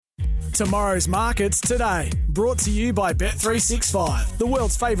Tomorrow's markets today. Brought to you by Bet365, the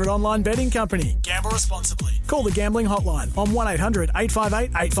world's favourite online betting company. Gamble responsibly. Call the gambling hotline on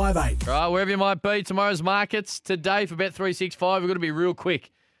 1-800-858-858. Right, wherever you might be, tomorrow's markets today for Bet365. We've got to be real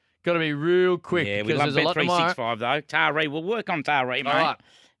quick. Yeah, we love Bet365 though. Taree, we'll work on Taree, mate. All right.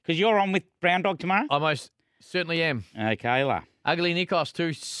 Because you're on with Brown Dog tomorrow? I most certainly am. Okay, La. Ugly Nikos,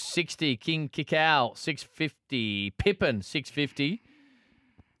 260. King Kikau, 650. Pippin, 650.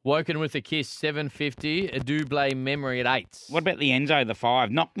 Woken with a Kiss, 750. A Double Memory at 8. What about the Enzo, the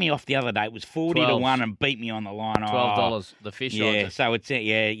 5? Knocked me off the other day. It was 40 to 1 and beat me on the line. $12. The fish Yeah, odds. so it's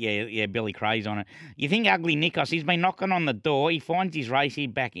Billy Cray's on it. You think Ugly Nikos, he's been knocking on the door. He finds his race here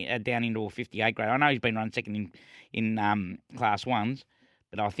back down into a 58 grade. I know he's been running second in Class 1s,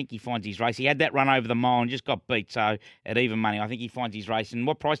 but I think he finds his race. He had that run over the mile and just got beat, so at even money, I think he finds his race. And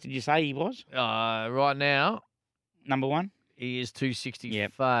what price did you say he was? Right now, Number 1? he is 265.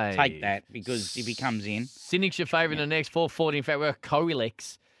 Yeah, take that, because if he comes in... Cynic's your favourite in the next 440. In fact, we're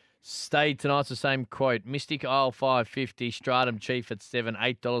Coelex. Stayed tonight's the same quote. Mystic Isle 550, Stratum Chief at $7,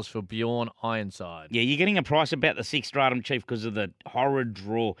 $8 for Bjorn Ironside. Yeah, you're getting a price about the 6 Stratum Chief because of the horrid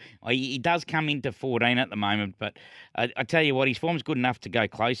draw. He does come into 14 at the moment, but I tell you what, his form's good enough to go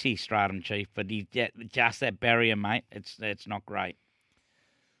close here, Stratum Chief, but he's just that barrier, mate. It's not great.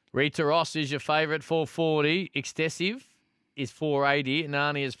 Rita Ross is your favourite, 440. Excessive is 480.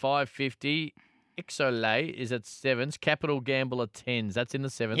 Nani is 550. Exolay is at 7s. Capital Gamble at 10s. That's in the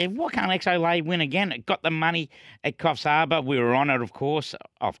 7th. Yeah, why can't Exolay win again? It got the money at Coffs Harbour. We were on it, of course.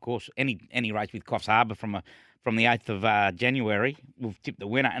 Of course, any race with Coffs Harbour from the 8th of January, we've tipped the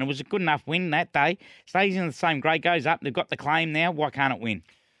winner. And it was a good enough win that day. Stays in the same grade, goes up. They've got the claim now. Why can't it win?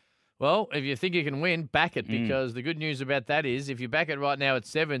 Well, if you think you can win, back it, because the good news about that is if you back it right now at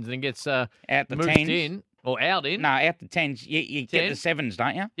 7s and gets Out the moved 10s. in or out in. No, out the 10s. You get the 7s,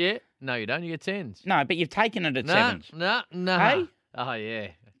 don't you? Yeah. No, you don't. You get 10s. No, but you've taken it at 7s. No. Hey? Oh, yeah.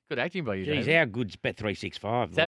 Good acting by you, Jeez, David. how good's Bet365?